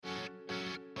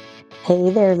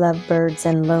Hey there, lovebirds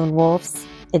and lone wolves.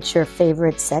 It's your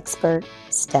favorite sexpert,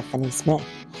 Stephanie Smith,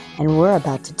 and we're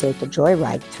about to take a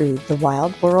joyride through the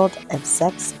wild world of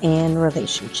sex and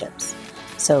relationships.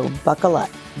 So buckle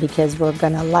up, because we're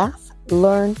going to laugh,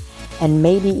 learn, and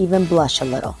maybe even blush a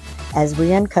little as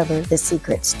we uncover the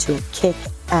secrets to a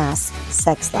kick-ass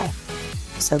sex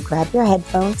life. So grab your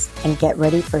headphones and get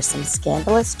ready for some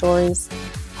scandalous stories,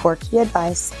 quirky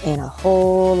advice, and a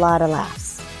whole lot of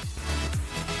laughs.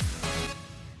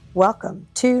 Welcome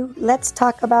to Let's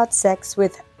Talk About Sex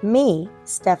with me,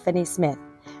 Stephanie Smith,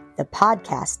 the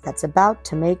podcast that's about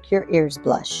to make your ears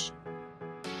blush.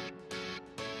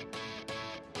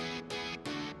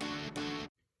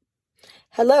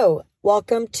 Hello,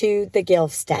 welcome to the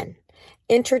Gilfs Den.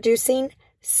 Introducing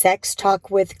Sex Talk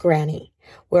with Granny,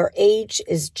 where age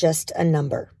is just a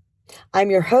number.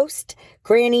 I'm your host,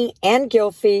 Granny and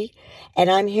Gilfy, and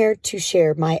I'm here to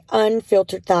share my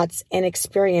unfiltered thoughts and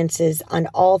experiences on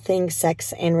all things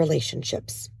sex and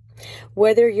relationships.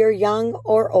 Whether you're young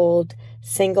or old,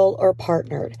 single or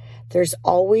partnered, there's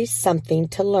always something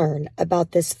to learn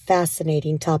about this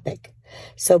fascinating topic.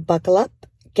 So buckle up,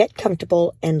 get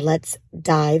comfortable, and let's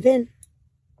dive in.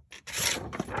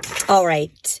 All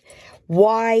right,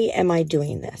 why am I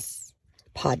doing this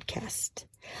podcast?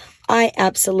 I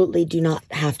absolutely do not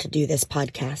have to do this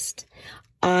podcast.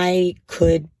 I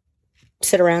could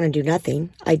sit around and do nothing.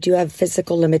 I do have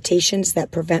physical limitations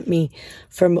that prevent me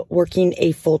from working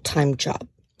a full-time job.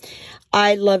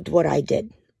 I loved what I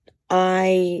did.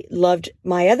 I loved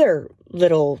my other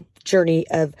little journey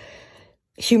of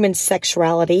human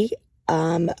sexuality.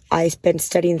 I've been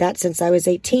studying that since I was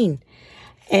 18.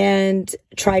 And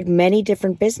tried many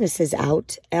different businesses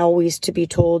out, always to be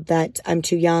told that I'm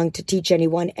too young to teach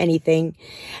anyone anything,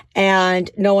 and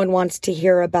no one wants to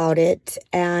hear about it.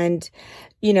 And,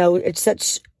 it's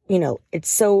such, it's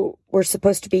so, we're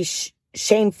supposed to be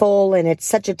shameful, and it's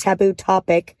such a taboo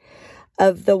topic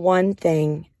of the one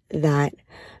thing that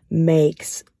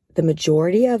makes the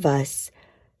majority of us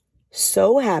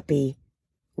so happy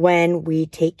when we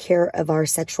take care of our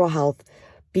sexual health,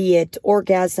 be it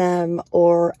orgasm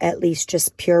or at least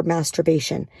just pure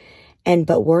masturbation.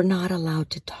 But we're not allowed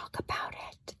to talk about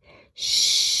it.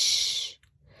 Shh.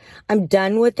 I'm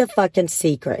done with the fucking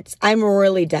secrets. I'm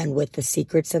really done with the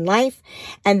secrets in life.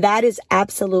 And that is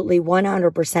absolutely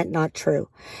 100% not true.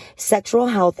 Sexual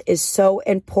health is so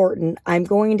important. I'm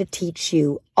going to teach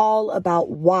you all about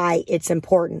why it's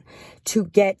important to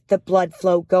get the blood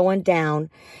flow going down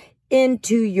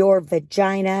into your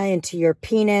vagina, into your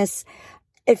penis.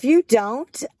 If you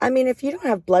don't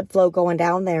have blood flow going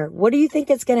down there, what do you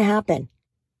think is going to happen?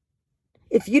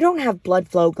 If you don't have blood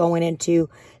flow going into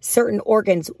certain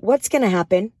organs, what's going to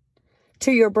happen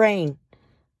to your brain,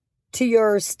 to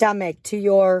your stomach, to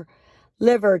your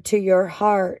liver, to your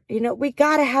heart? We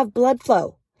got to have blood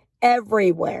flow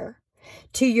everywhere,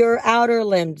 to your outer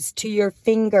limbs, to your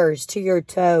fingers, to your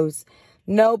toes.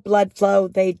 No blood flow,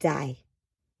 they die.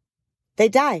 They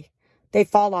die. They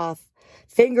fall off.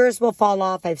 Fingers will fall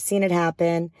off. I've seen it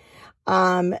happen.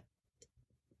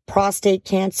 Prostate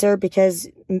cancer, because,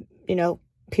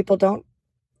 people don't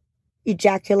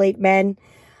ejaculate men.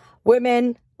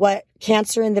 Women,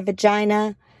 cancer in the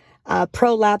vagina,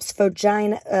 prolapse,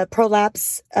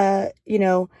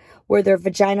 where their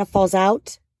vagina falls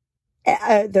out.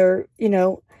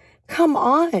 Come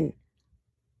on.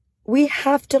 We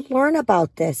have to learn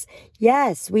about this.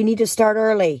 Yes, we need to start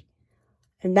early.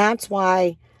 And that's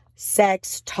why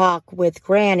Sex Talk with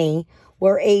Granny,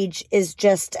 where age is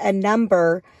just a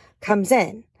number, comes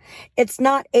in. It's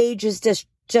not age is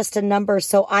just a number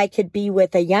so I could be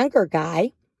with a younger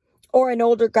guy or an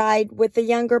older guy with a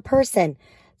younger person.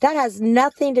 That has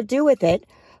nothing to do with it.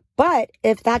 But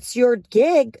if that's your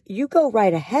gig, you go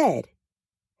right ahead.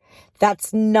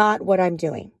 That's not what I'm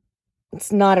doing.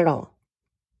 It's not at all.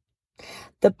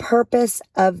 The purpose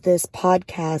of this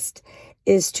podcast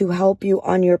is to help you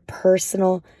on your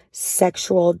personal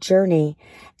sexual journey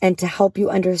and to help you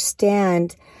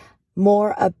understand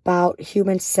more about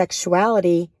human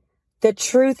sexuality, the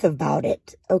truth about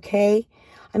it, okay?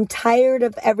 I'm tired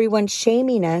of everyone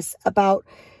shaming us about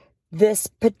this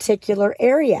particular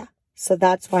area. So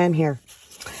that's why I'm here.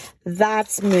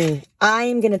 That's me.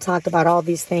 I'm going to talk about all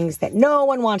these things that no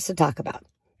one wants to talk about.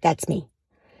 That's me.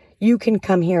 You can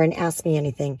come here and ask me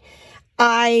anything.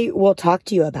 I will talk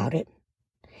to you about it.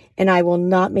 And I will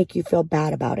not make you feel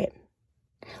bad about it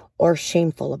or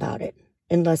shameful about it,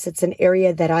 unless it's an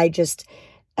area that I just,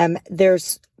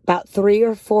 there's about 3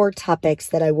 or 4 topics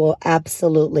that I will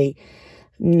absolutely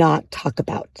not talk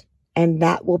about. And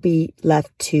that will be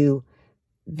left to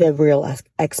the real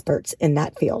experts in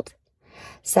that field.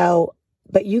 So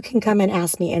But you can come and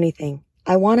ask me anything.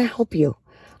 I want to help you.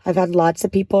 I've had lots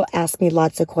of people ask me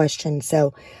lots of questions.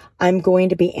 So I'm going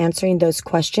to be answering those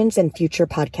questions in future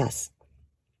podcasts.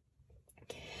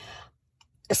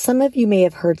 Some of you may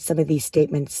have heard some of these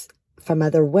statements from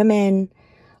other women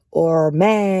or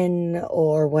men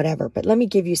or whatever. But let me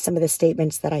give you some of the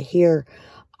statements that I hear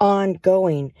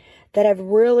ongoing that I've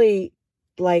really,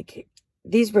 like,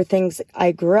 these were things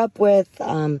I grew up with.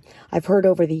 I've heard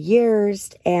over the years,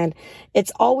 and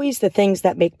it's always the things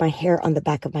that make my hair on the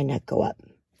back of my neck go up.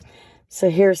 So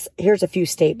here's a few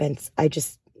statements I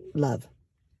just love.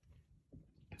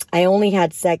 I only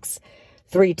had sex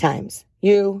 3 times.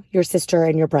 You, your sister,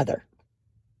 and your brother.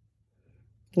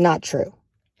 Not true.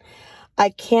 I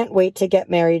can't wait to get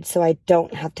married so I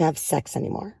don't have to have sex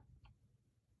anymore.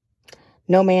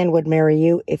 No man would marry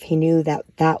you if he knew that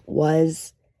that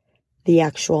was the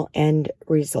actual end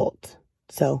result.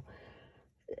 So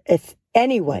if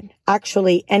anyone,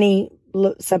 actually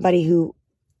somebody who,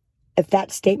 if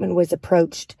that statement was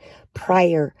approached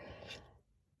prior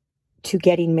to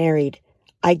getting married,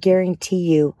 I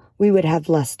guarantee you we would have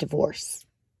less divorce.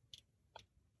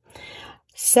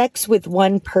 Sex with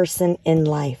one person in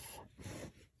life.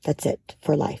 That's it,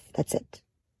 for life. That's it.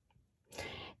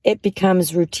 It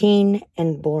becomes routine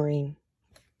and boring.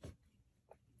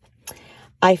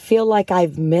 I feel like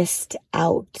I've missed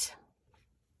out.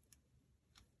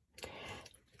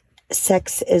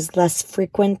 Sex is less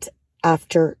frequent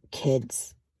after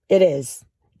kids. It is.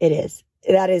 It is.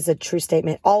 That is a true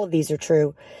statement. All of these are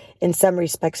true in some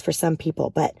respects for some people,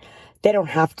 but they don't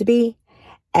have to be.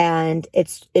 And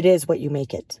it is what you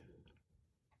make it.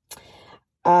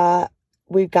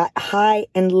 We've got high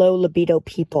and low libido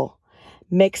people,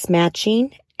 mixed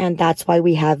matching, and that's why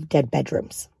we have dead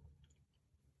bedrooms.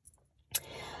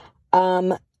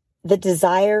 The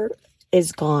desire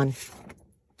is gone.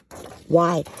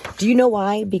 Why? Do you know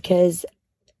why? Because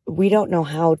we don't know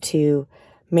how to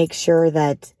make sure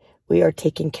that we are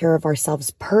taking care of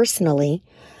ourselves personally,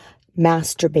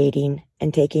 masturbating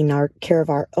and taking care of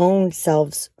our own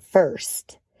selves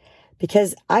first.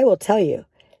 Because I will tell you,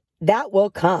 that will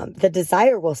come. The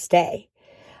desire will stay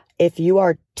if you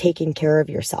are taking care of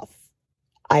yourself.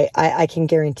 I can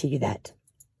guarantee you that.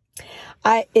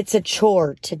 It's a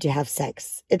chore to have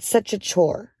sex. It's such a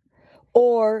chore.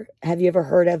 Or have you ever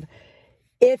heard of,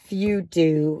 if you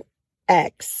do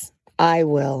X, I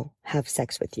will have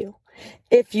sex with you.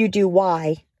 If you do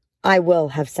Y, I will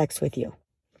have sex with you.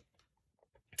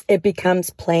 It becomes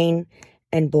plain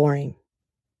and boring.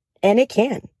 And it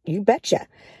can. You betcha.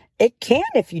 It can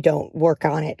if you don't work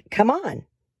on it. Come on.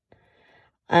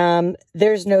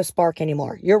 There's no spark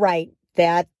anymore. You're right.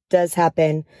 That does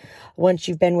happen once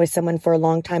you've been with someone for a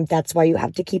long time. That's why you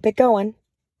have to keep it going.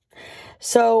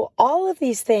 So all of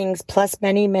these things, plus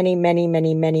many, many, many,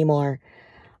 many, many more,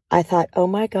 I thought, oh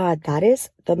my God, that is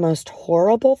the most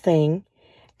horrible thing.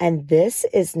 And this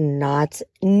is not,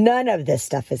 none of this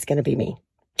stuff is going to be me.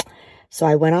 So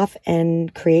I went off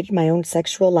and created my own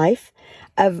sexual life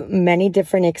of many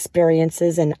different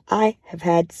experiences, and I have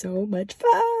had so much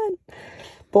fun.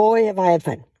 Boy, have I had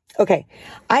fun. Okay,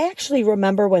 I actually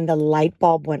remember when the light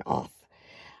bulb went off.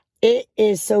 It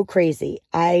is so crazy.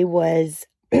 I was,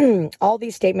 all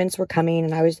these statements were coming,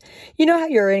 and I was, you know how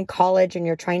you're in college and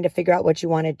you're trying to figure out what you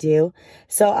want to do?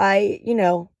 So I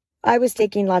was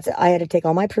taking I had to take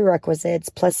all my prerequisites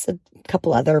plus a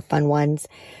couple other fun ones.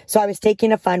 So I was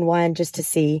taking a fun one just to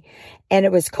see, and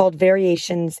it was called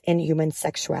Variations in Human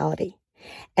Sexuality.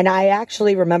 And I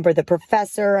actually remember the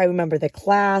professor. I remember the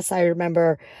class. I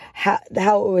remember how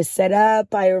it was set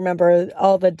up. I remember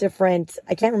all the different,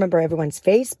 I can't remember everyone's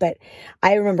face, but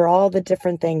I remember all the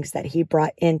different things that he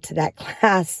brought into that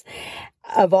class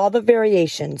of all the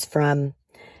variations from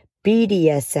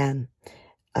BDSM,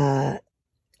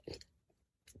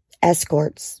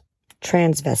 escorts,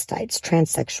 transvestites,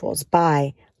 transsexuals,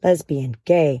 bi, lesbian,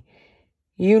 gay,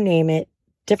 you name it,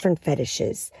 different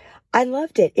fetishes. I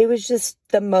loved it. It was just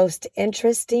the most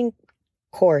interesting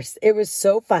course. It was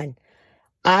so fun.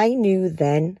 I knew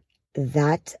then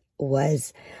that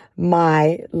was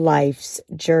my life's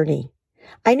journey.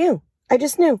 I knew. I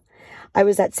just knew. I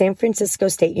was at San Francisco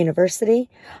State University.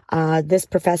 This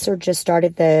professor just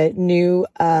started the new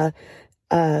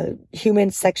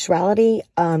human sexuality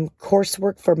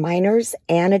coursework for minors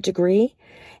and a degree.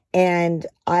 And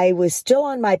I was still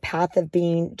on my path of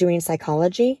doing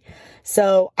psychology.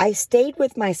 So I stayed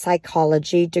with my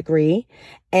psychology degree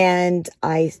and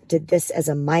I did this as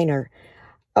a minor.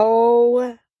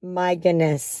 Oh my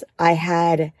goodness. I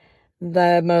had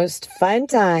the most fun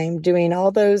time doing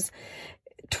all those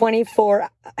 24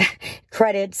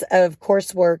 credits of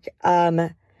coursework.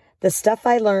 The stuff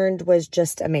I learned was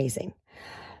just amazing.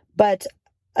 But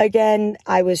again,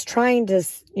 I was trying to,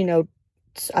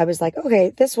 I was like,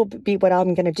 okay, this will be what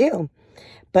I'm going to do.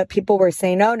 But people were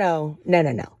saying, no.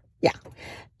 Yeah.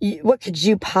 What could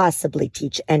you possibly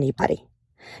teach anybody?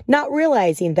 Not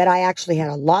realizing that I actually had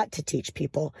a lot to teach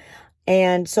people.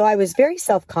 And so I was very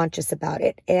self-conscious about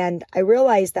it. And I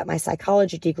realized that my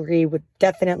psychology degree would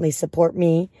definitely support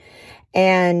me.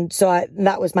 And so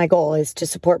that was my goal, is to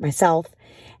support myself.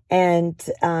 And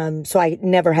so I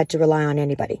never had to rely on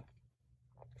anybody.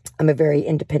 I'm a very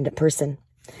independent person.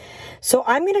 So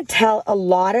I'm going to tell a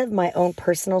lot of my own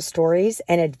personal stories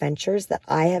and adventures that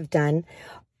I have done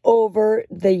over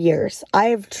the years.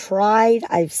 I've tried,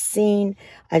 I've seen,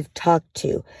 I've talked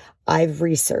to, I've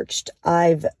researched,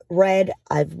 I've read,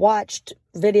 I've watched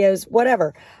videos,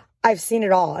 whatever. I've seen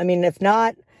it all. I mean,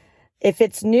 if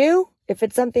it's new, if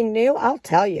it's something new, I'll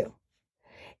tell you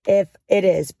if it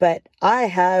is. But I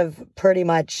have pretty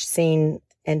much seen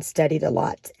and studied a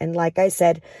lot. And like I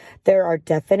said, there are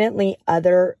definitely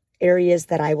other areas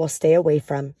that I will stay away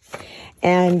from.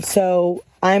 And so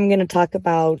I'm going to talk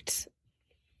about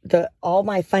all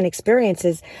my fun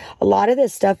experiences. A lot of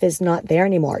this stuff is not there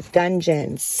anymore.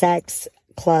 Dungeons, sex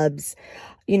clubs,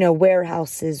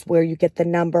 warehouses where you get the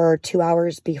number 2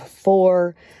 hours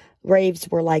before. Raves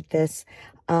were like this.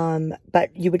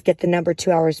 But you would get the number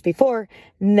 2 hours before,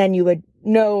 and then you would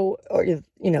know, or,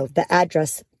 the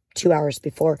address 2 hours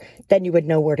before, then you would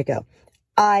know where to go.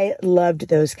 I loved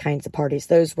those kinds of parties.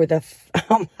 Those were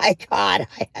oh my God,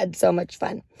 I had so much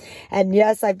fun. And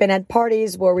yes, I've been at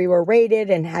parties where we were raided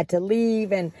and had to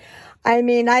leave. And I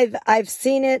mean, I've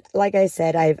seen it. Like I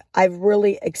said, I've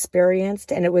really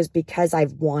experienced, and it was because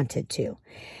I've wanted to.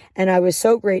 And I was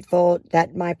so grateful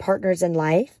that my partners in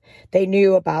life, they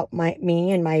knew about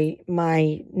me and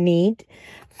my need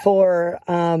for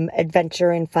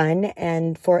adventure and fun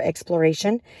and for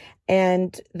exploration.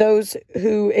 And those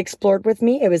who explored with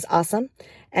me, it was awesome.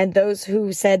 And those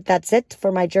who said, that's it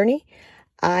for my journey,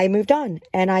 I moved on.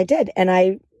 And I did. And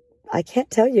I can't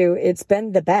tell you, it's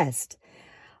been the best.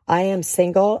 I am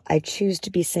single. I choose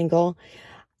to be single.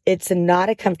 It's not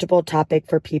a comfortable topic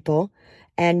for people.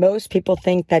 And most people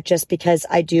think that just because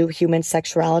I do human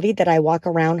sexuality, that I walk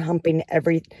around humping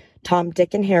every Tom,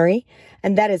 Dick, and Harry.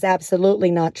 And that is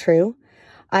absolutely not true.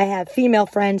 I have female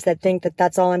friends that think that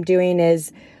that's all I'm doing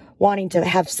is wanting to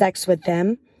have sex with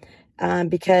them,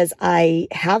 because I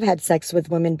have had sex with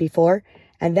women before,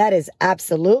 and that is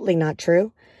absolutely not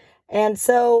true. And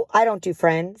so I don't do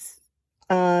friends.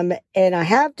 And I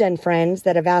have done friends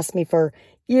that have asked me for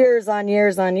years on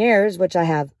years on years, which I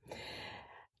have.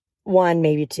 One,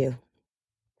 maybe two.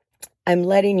 I'm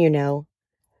letting you know,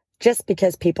 just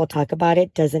because people talk about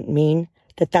it doesn't mean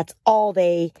that that's all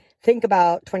they think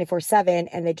about 24/7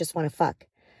 and they just want to fuck.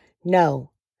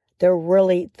 No, they're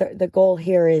really, the goal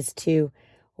here is to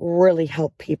really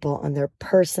help people on their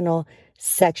personal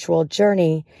sexual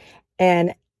journey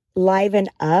and liven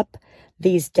up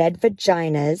these dead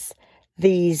vaginas,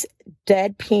 these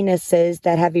dead penises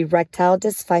that have erectile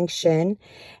dysfunction,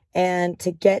 and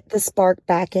to get the spark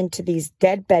back into these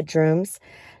dead bedrooms,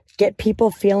 get people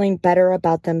feeling better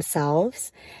about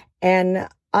themselves. And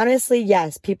honestly,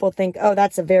 yes, people think, oh,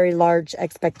 that's a very large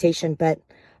expectation, but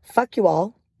fuck you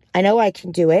all. I know I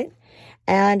can do it.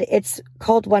 And it's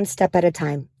called one step at a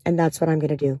time. And that's what I'm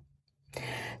going to do.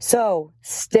 So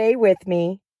stay with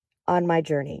me on my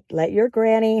journey. Let your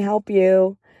granny help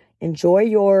you. Enjoy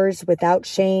yours without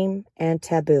shame and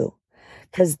taboo,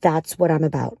 because that's what I'm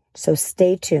about. So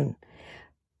stay tuned.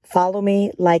 Follow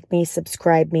me, like me,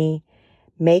 subscribe me.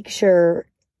 Make sure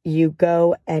you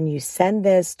go and you send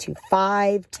this to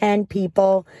 5, 10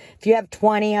 people. If you have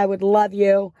 20, I would love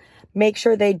you. Make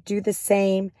sure they do the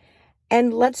same.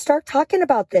 And let's start talking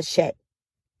about this shit.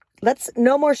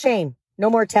 No more shame. No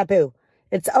more taboo.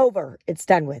 It's over. It's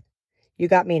done with. You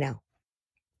got me now.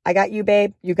 I got you,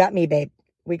 babe. You got me, babe.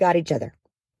 We got each other.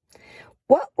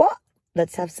 What?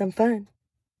 Let's have some fun.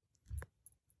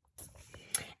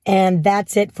 And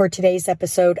that's it for today's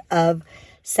episode of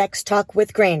Sex Talk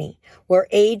with Granny, where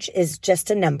age is just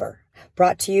a number.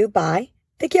 Brought to you by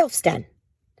the Gilfs Den.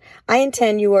 I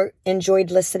intend you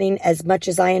enjoyed listening as much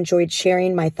as I enjoyed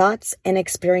sharing my thoughts and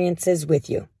experiences with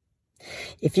you.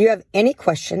 If you have any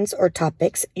questions or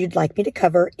topics you'd like me to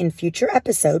cover in future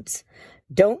episodes,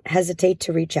 don't hesitate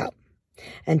to reach out.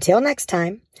 Until next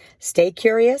time, stay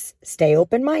curious, stay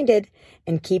open-minded,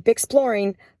 and keep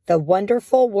exploring the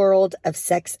wonderful world of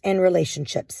sex and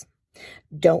relationships.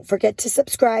 Don't forget to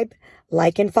subscribe,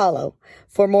 like, and follow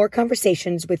for more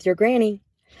conversations with your granny.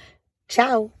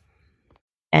 Ciao.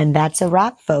 And that's a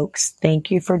wrap, folks. Thank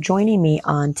you for joining me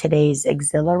on today's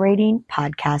exhilarating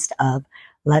podcast of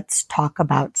Let's Talk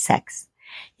About Sex.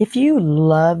 If you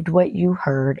loved what you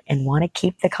heard and want to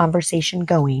keep the conversation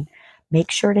going,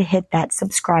 make sure to hit that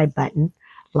subscribe button,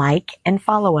 like, and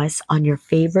follow us on your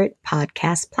favorite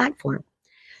podcast platform.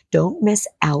 Don't miss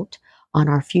out on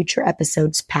our future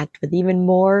episodes packed with even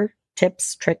more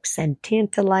tips, tricks, and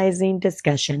tantalizing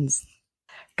discussions.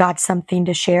 Got something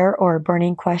to share or a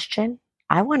burning question?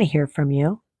 I want to hear from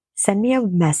you. Send me a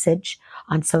message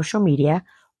on social media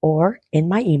or in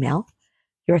my email.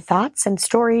 Your thoughts and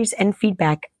stories and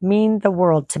feedback mean the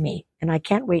world to me, and I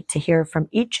can't wait to hear from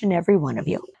each and every one of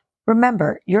you.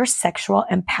 Remember, your sexual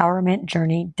empowerment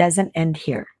journey doesn't end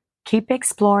here. Keep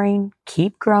exploring,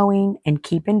 keep growing, and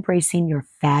keep embracing your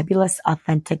fabulous,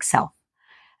 authentic self.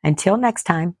 Until next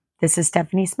time, this is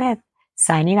Stephanie Smith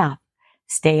signing off.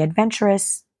 Stay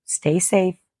adventurous, stay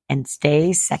safe, and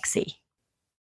stay sexy.